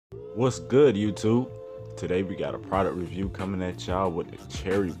What's good, YouTube? Today we got a product review coming at y'all with the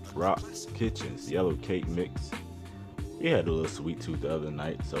Cherry Rock Kitchen's yellow cake mix. We had a little sweet tooth the other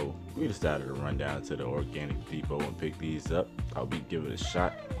night, so we decided to run down to the organic depot and pick these up. I'll be giving it a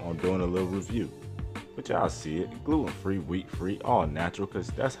shot on doing a little review. But y'all see it, gluten-free, wheat-free, all natural, because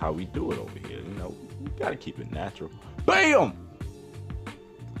that's how we do it over here. You know, we gotta keep it natural. BAM!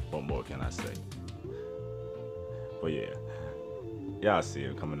 What more can I say? But yeah, y'all see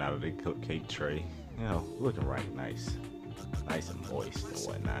it coming out of the cupcake tray. You know, looking right nice and moist and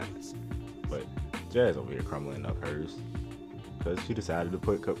whatnot. But Jazz over here crumbling up hers because she decided to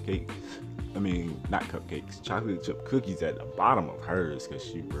put not cupcakes, chocolate chip cookies at the bottom of hers because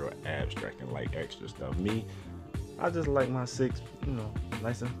she real abstract and like extra stuff. Me, I just like my six,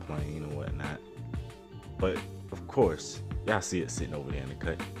 nice and plain and whatnot. But of course, y'all see it sitting over there in the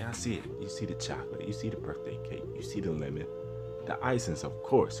cut. Y'all see it. You see the chocolate. You see the birthday cake. You see the lemon. The icings, of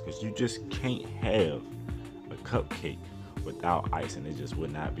course, because you just can't have a cupcake without icing. It just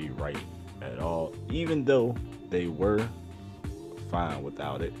would not be right at all. Even though they were fine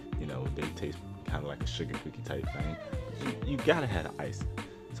without it, they taste kind of like a sugar cookie type thing. You gotta have the icing.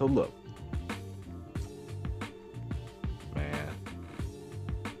 So look, man,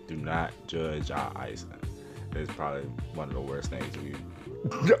 do not judge our icing. It's probably one of the worst things we've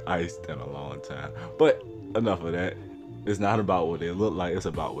iced in a long time. But enough of that. It's not about what they look like, it's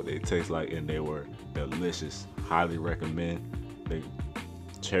about what they taste like, and they were delicious. Highly recommend the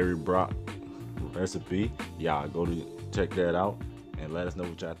Cherry Rock recipe. Y'all go to check that out and let us know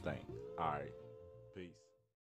what y'all think. All right.